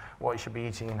foods, what you should be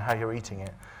eating and how you're eating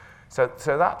it. So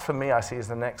that for me I see as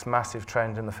the next massive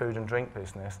trend in the food and drink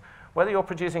business. Whether you're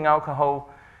producing alcohol,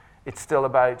 it's still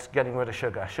about getting rid of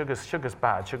sugar. Sugar's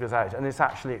bad, sugar's out, and it's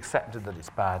actually accepted that it's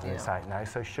bad and it's out now,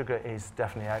 so sugar is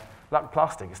definitely out. Like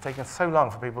plastic, it's taken so long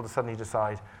for people to suddenly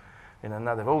decide,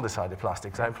 now they've all decided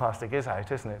plastic's out, plastic is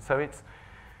out, isn't it? So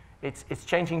it's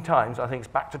changing times. I think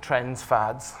it's back to trends,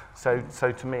 fads. So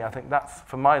to me, I think that's,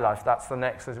 for my life, that's the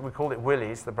next, we called it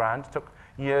Willys, the brand. It took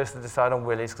years to decide on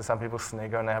Willys, because some people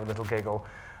snigger and they have a little giggle,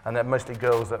 and they're mostly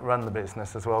girls that run the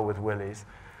business as well with Willys.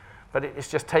 But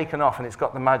it's just taken off, and it's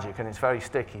got the magic, and it's very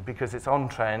sticky because it's on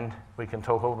trend. We can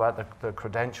talk all about the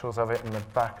credentials of it and the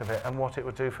back of it and what it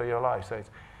would do for your life. So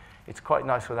it's quite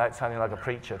nice, without sounding like a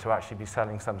preacher, to actually be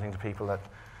selling something to people that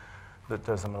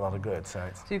does them a lot of good.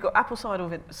 So you've got apple cider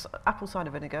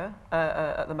vinegar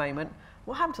at the moment.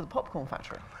 What happened to the popcorn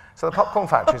factory? So the popcorn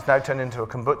factory has now turned into a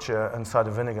kombucha and cider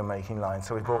vinegar making line.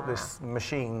 So we bought this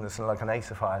machine that's like an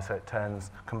acidifier, so it turns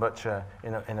kombucha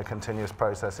in a continuous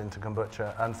process into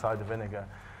kombucha and cider vinegar.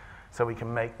 So we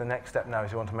can make, the next step now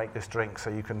is you want to make this drink so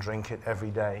you can drink it every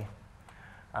day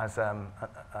as a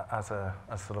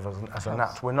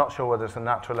natural. We're not sure whether it's a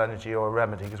natural energy or a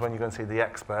remedy, because when you go and see the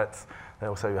experts, they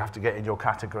also have to get in your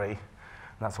category.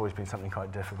 And that's always been something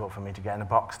quite difficult for me to get in a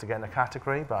box to get in a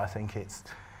category, but I think it's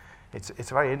a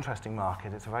very interesting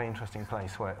market. It's a very interesting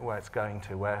place where it's going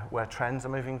to, where trends are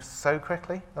moving so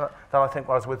quickly. That I think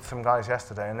I was with some guys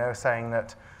yesterday, and they were saying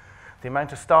that the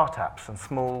amount of startups and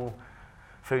small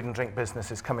food and drink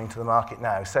businesses coming to the market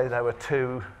now, say there were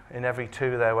 2 in every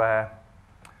 2 there were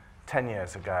 10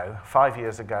 years ago. 5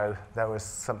 years ago, there was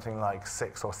something like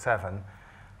 6 or 7.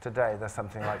 Today, there's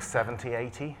something like 70,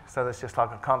 80. So there's just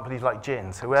like a company like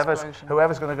gins. Whoever's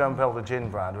going to go and build a gin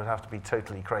brand would have to be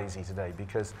totally crazy today,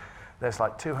 because there's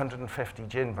like 250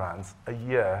 gin brands a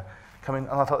year coming,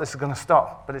 and I thought this is going to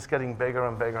stop, but it's getting bigger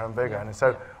and bigger and bigger. And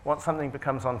so once something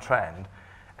becomes on trend,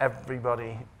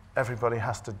 everybody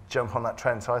has to jump on that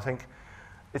trend. So I think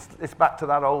it's back to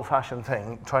that old-fashioned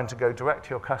thing, trying to go direct to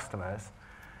your customers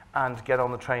and get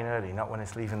on the train early, not when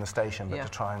it's leaving the station, but to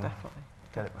try and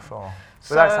get it before.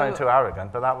 Without sounding too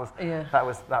arrogant, but that was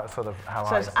sort of how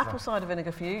So it's apple cider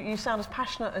vinegar for you. You sound as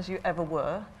passionate as you ever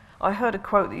were. I heard a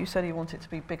quote that you said you want it to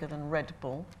be bigger than Red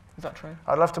Bull. Is that true?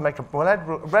 I'd love to make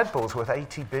Red Bull's worth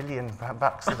 80 billion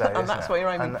bucks a day, and that's what you're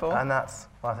aiming for? And that's,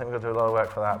 well, I think we've got to do a lot of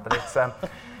work for that. But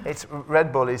it's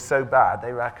Red Bull is so bad,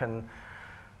 they reckon,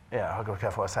 I've got to be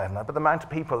careful what I say on that, but the amount of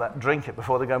people that drink it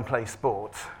before they go and play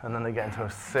sports, and then they get into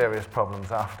serious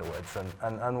problems afterwards.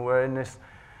 And we're in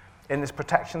this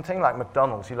protection thing, like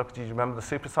McDonald's. Do you remember the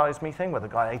Super Size Me thing, where the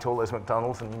guy ate all those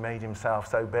McDonald's and he made himself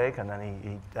so big, and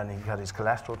then he had his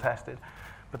cholesterol tested.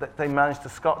 But they managed to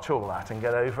scotch all that and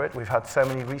get over it. We've had so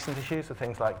many recent issues with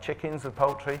things like chickens and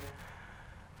poultry,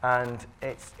 and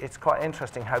it's quite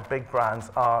interesting how big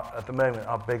brands are at the moment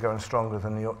are bigger and stronger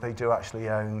than they do actually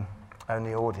own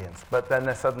the audience. But then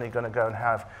they're suddenly going to go and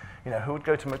have, who would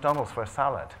go to McDonald's for a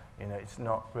salad? It's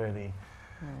not really.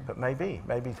 But maybe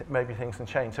things can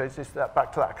change. So it's just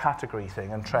back to that category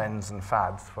thing and trends and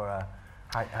fads for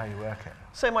how you work it.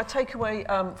 So my takeaway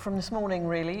from this morning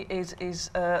really is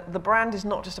the brand is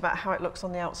not just about how it looks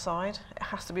on the outside. It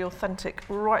has to be authentic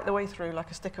right the way through, like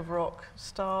a stick of rock.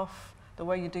 Staff, the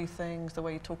way you do things, the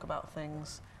way you talk about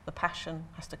things, the passion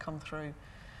has to come through,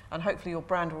 and hopefully your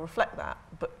brand will reflect that.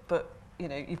 But you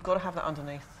know, you've got to have that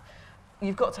underneath.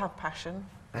 You've got to have passion.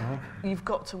 Mm-hmm. You've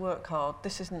got to work hard.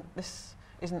 This isn't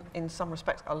in some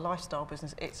respects a lifestyle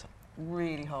business. It's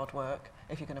really hard work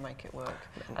if you're going to make it work,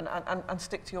 and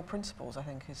stick to your principles. I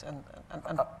think is and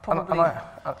probably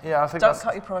I think don't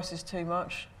cut your prices too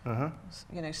much.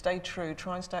 Mm-hmm. You know, stay true.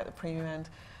 Try and stay at the premium end,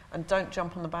 and don't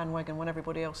jump on the bandwagon when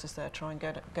everybody else is there. Try and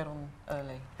get on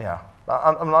early. Yeah,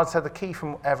 I mean, I'd say the key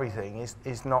from everything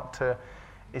is not to.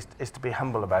 Is to be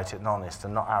humble about it and honest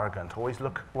and not arrogant. Always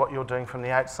look what you're doing from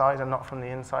the outside and not from the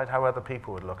inside, how other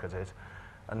people would look at it,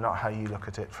 and not how you look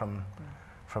at it from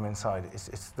inside.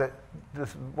 It's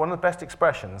one of the best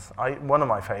expressions. One of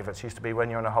my favourites used to be when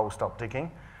you're in a hole, stop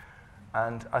digging.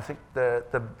 And I think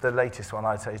the latest one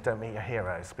I'd say is don't meet your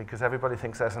heroes, because everybody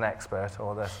thinks there's an expert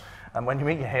and when you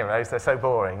meet your heroes, they're so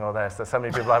boring, or there's so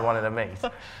many people I wanted to meet.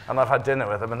 And I've had dinner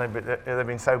with them and they've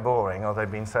been so boring, or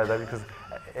they've been so,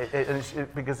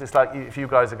 because it's like if you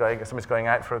guys are somebody's going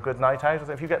out for a good night out,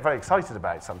 if you get very excited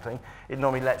about something, it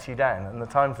normally lets you down. And the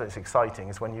times that it's exciting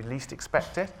is when you least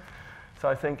expect it. So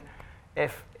I think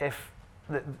if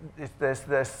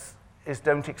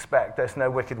don't expect, there's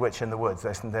no wicked witch in the woods,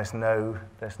 there's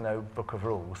no book of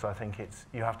rules. So I think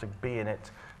you have to be in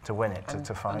it to win it,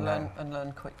 to find out. And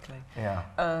learn quickly. Yeah.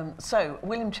 So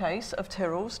William Chase of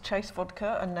Tyrrells, Chase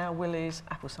Vodka, and now Willie's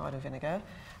apple cider vinegar.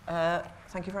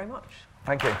 Thank you very much.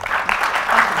 Thank you. Thank you.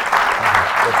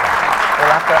 Good.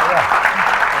 We'll have to, yeah.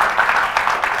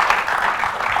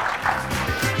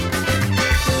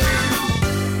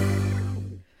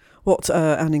 What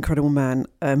an incredible man,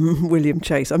 William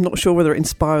Chase. I'm not sure whether it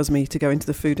inspires me to go into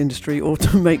the food industry or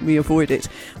to make me avoid it,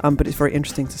 but it's very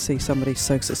interesting to see somebody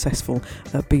so successful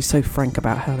be so frank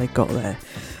about how they got there.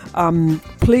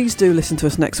 Please do listen to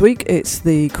us next week. It's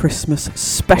the Christmas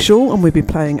special and we'll be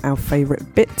playing our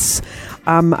favourite bits.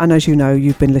 And as you know,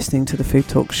 you've been listening to the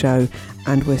FoodTalk show,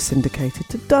 and we're syndicated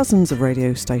to dozens of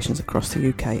radio stations across the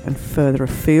UK and further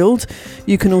afield.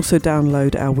 You can also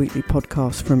download our weekly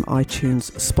podcast from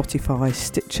iTunes, Spotify,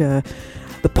 Stitcher,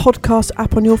 the podcast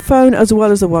app on your phone, as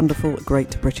well as the wonderful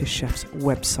Great British Chef's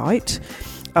website.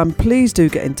 Please do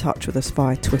get in touch with us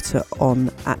via Twitter on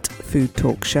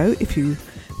 @FoodTalkShow if you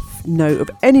know of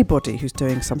anybody who's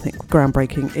doing something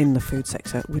groundbreaking in the food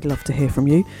sector. We'd love to hear from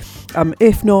you.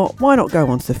 If not, why not go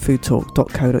onto the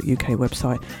foodtalk.co.uk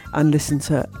website and listen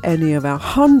to any of our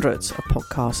hundreds of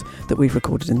podcasts that we've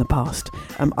recorded in the past.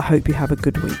 I hope you have a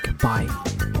good week. Bye.